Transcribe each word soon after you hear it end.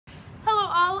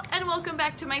Hello and welcome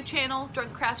back to my channel,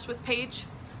 Drunk Crafts with Paige.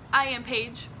 I am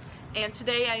Paige and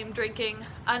today I am drinking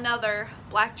another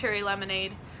black cherry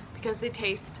lemonade because they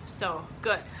taste so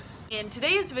good. In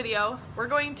today's video, we're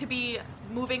going to be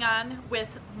moving on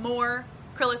with more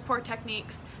acrylic pour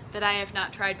techniques that I have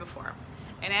not tried before.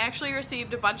 And I actually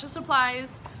received a bunch of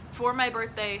supplies for my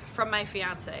birthday from my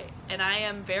fiance, and I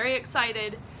am very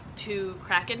excited to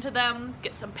crack into them,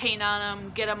 get some paint on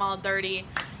them, get them all dirty,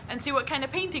 and see what kind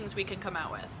of paintings we can come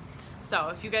out with. So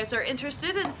if you guys are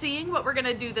interested in seeing what we're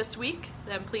gonna do this week,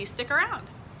 then please stick around.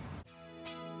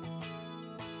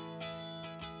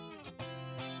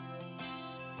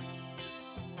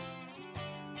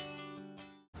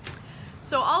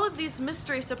 So all of these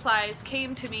mystery supplies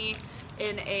came to me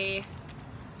in a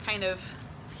kind of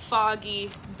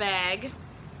foggy bag,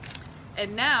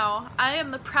 and now I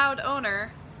am the proud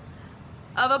owner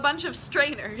of a bunch of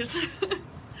strainers.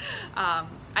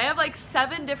 I have like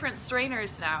 7 different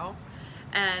strainers now,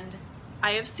 and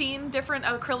I have seen different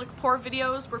acrylic pour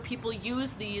videos where people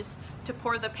use these to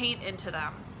pour the paint into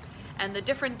them. And the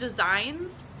different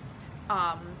designs,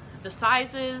 the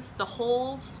sizes, the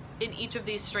holes in each of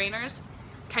these strainers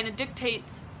kind of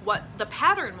dictates what the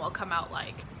pattern will come out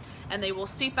like. And they will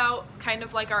seep out kind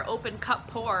of like our open cup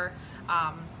pour.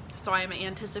 So I'm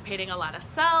anticipating a lot of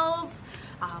cells,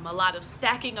 a lot of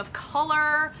stacking of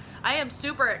color. I am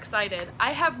super excited.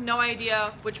 I have no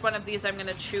idea which one of these I'm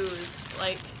gonna choose.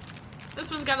 Like,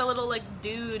 this one's got a little like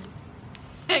dude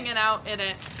hanging out in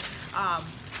it.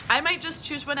 I might just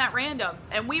choose one at random,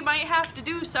 and we might have to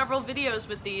do several videos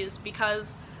with these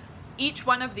because each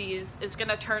one of these is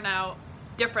gonna turn out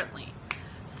differently.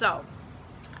 So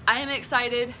I am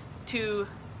excited to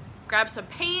grab some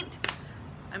paint.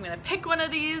 I'm gonna pick one of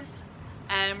these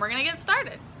and we're gonna get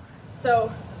started.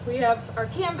 So we have our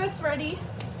canvas ready.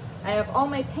 I have all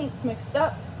my paints mixed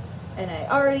up, and I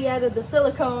already added the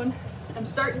silicone. I'm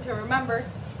starting to remember.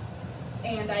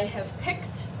 And I have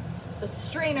picked the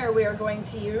strainer we are going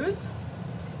to use,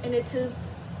 and it is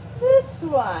this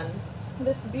one,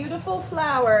 this beautiful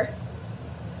flower.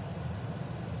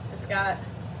 It's got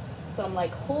some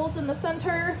like holes in the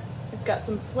center. It's got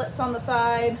some slits on the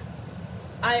side.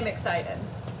 I'm excited.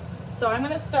 So I'm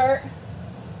gonna start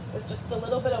with just a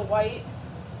little bit of white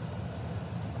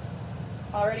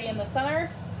already in the center.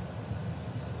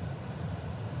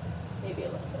 Maybe a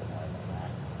little bit more than that.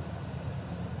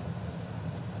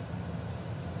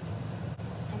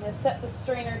 I'm gonna set the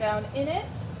strainer down in it.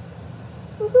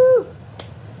 Woohoo!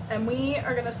 And we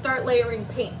are gonna start layering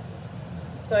paint.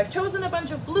 So I've chosen a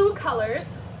bunch of blue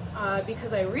colors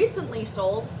because I recently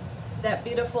sold that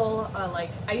beautiful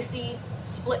like icy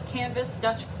split canvas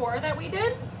Dutch pour that we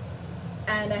did,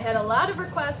 and I had a lot of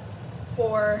requests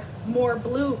for more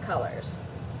blue colors.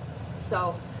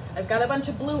 So I've got a bunch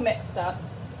of blue mixed up,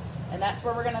 and that's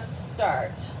where we're gonna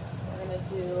start. We're gonna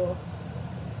do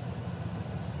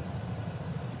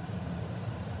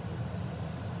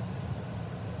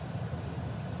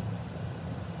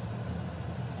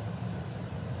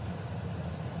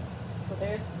so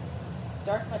there's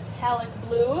dark metallic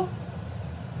blue.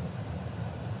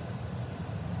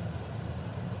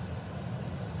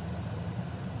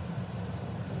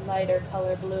 Lighter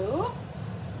color blue.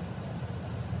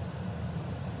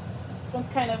 This one's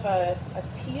kind of a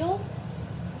teal.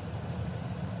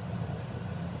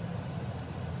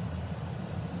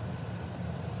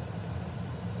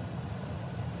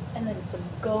 And then some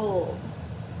gold.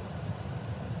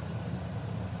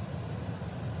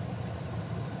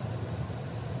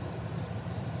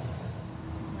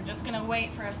 We're just gonna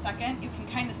wait for a second. You can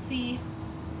kind of see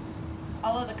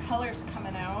all of the colors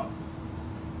coming out.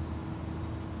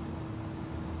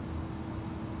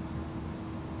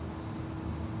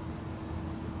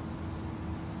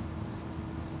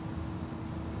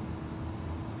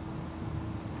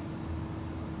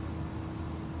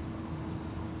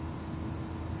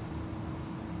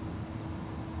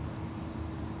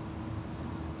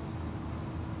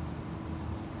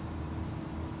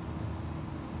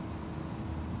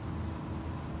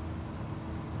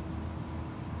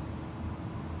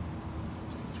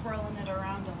 Swirling it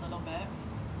around a little bit,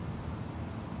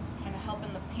 kind of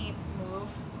helping the paint move.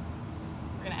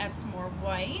 We're going to add some more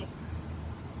white.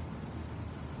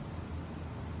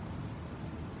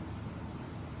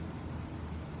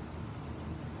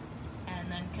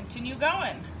 And then continue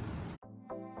going.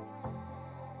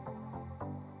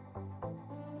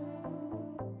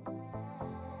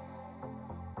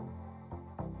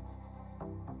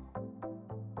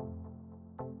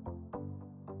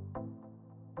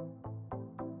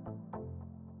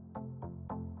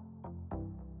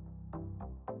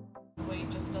 Wait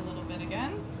just a little bit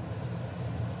again.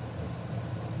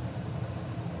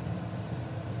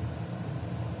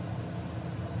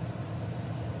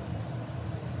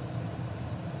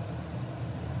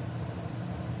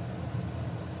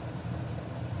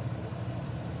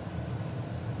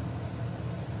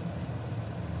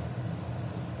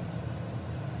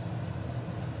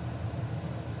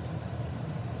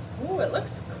 it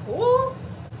looks cool.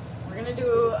 We're gonna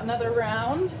do another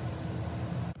round.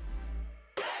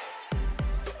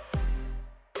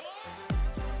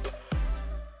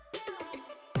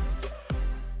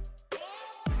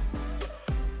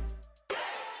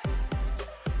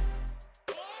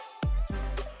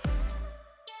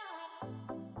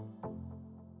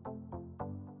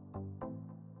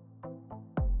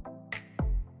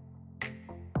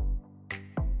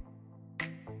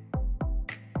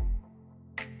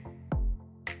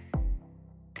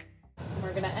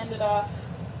 We're going to end it off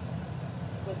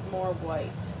with more white.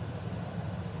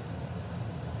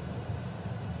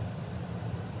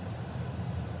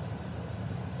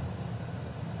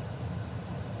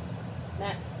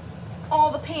 That's all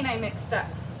the paint I mixed up.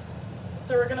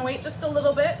 So we're going to wait just a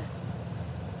little bit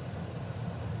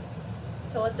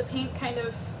to let the paint kind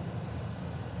of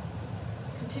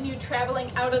continue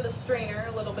traveling out of the strainer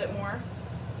a little bit more.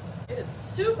 It is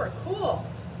super cool.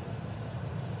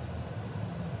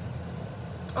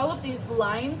 All of these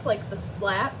lines, like the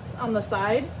slats on the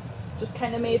side, just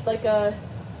kind of made like a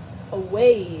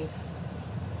wave.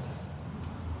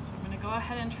 So I'm going to go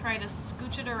ahead and try to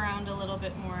scooch it around a little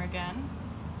bit more again.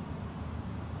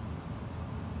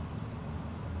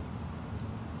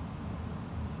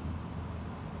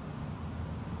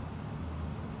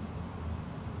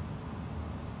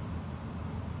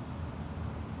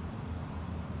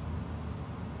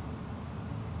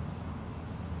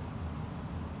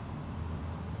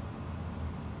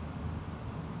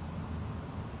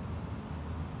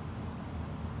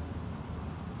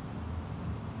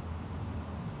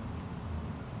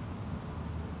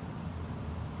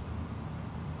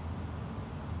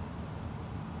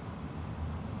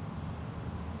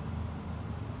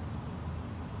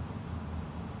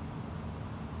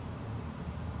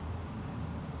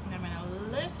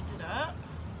 Lift it up.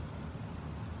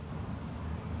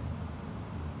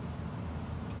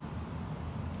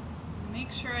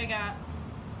 Make sure I got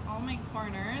all my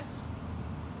corners.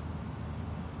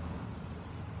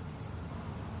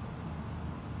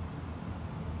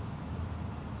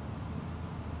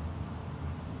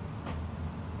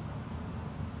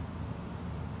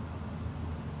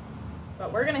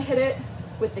 But we're gonna hit it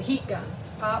with the heat gun to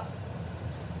pop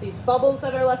these bubbles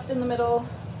that are left in the middle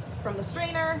from the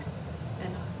strainer,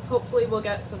 and hopefully we'll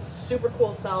get some super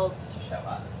cool cells to show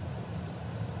up.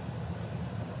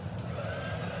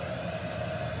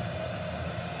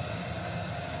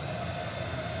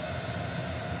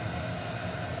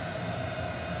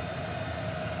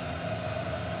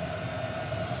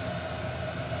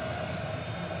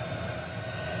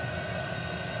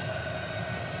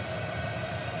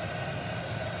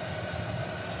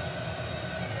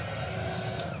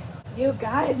 You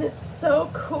guys, it's so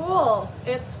cool.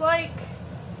 It's like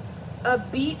a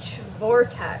beach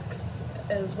vortex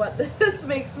is what this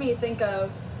makes me think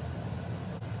of.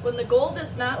 When the gold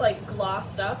is not like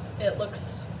glossed up, it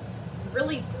looks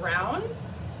really brown.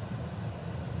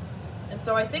 And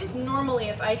so I think normally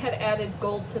if I had added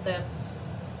gold to this,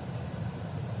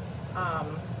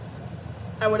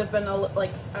 I would have been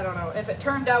like, I don't know, if it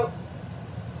turned out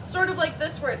sort of like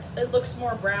this where it looks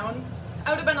more brown,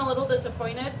 I would have been a little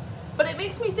disappointed. But it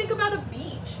makes me think about a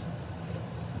beach.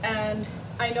 And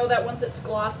I know that once it's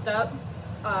glossed up,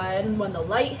 and when the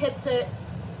light hits it,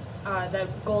 the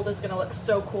gold is gonna look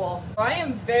so cool. I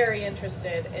am very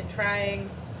interested in trying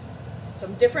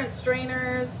some different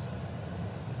strainers,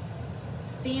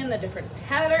 seeing the different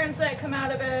patterns that come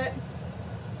out of it.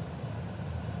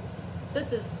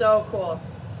 This is so cool.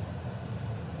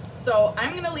 So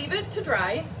I'm gonna leave it to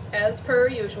dry as per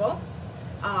usual.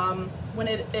 When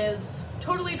it is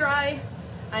totally dry,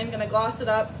 I'm gonna gloss it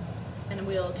up and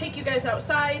we'll take you guys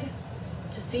outside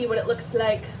to see what it looks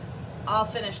like all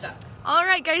finished up. All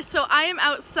right guys, so I am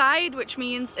outside, which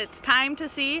means it's time to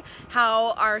see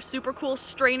how our super cool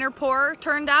strainer pour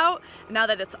turned out now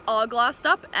that it's all glossed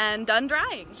up and done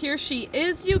drying. Here she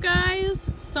is, you guys.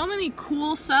 So many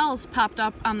cool cells popped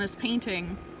up on this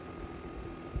painting.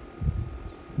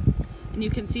 And you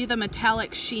can see the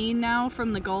metallic sheen now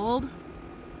from the gold.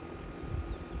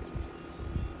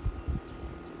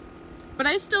 But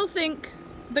I still think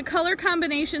the color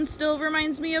combination still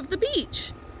reminds me of the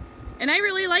beach. And I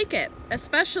really like it,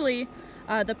 especially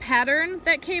the pattern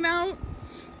that came out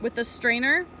with the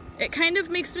strainer. It kind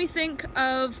of makes me think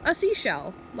of a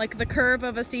seashell, like the curve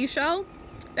of a seashell.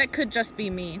 That could just be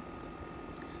me.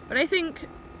 But I think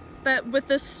that with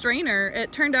this strainer,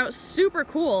 it turned out super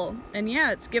cool. And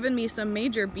yeah, it's given me some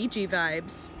major beachy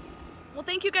vibes. Well,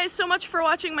 thank you guys so much for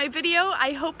watching my video.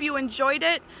 I hope you enjoyed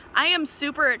it. I am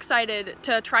super excited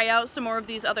to try out some more of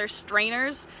these other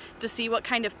strainers to see what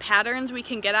kind of patterns we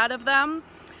can get out of them.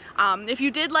 If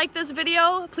you did like this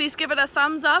video, please give it a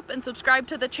thumbs up and subscribe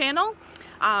to the channel.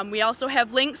 We also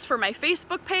have links for my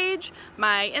Facebook page,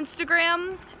 my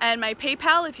Instagram, and my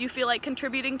PayPal if you feel like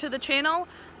contributing to the channel,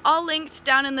 all linked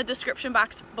down in the description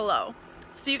box below.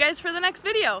 See you guys for the next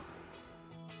video.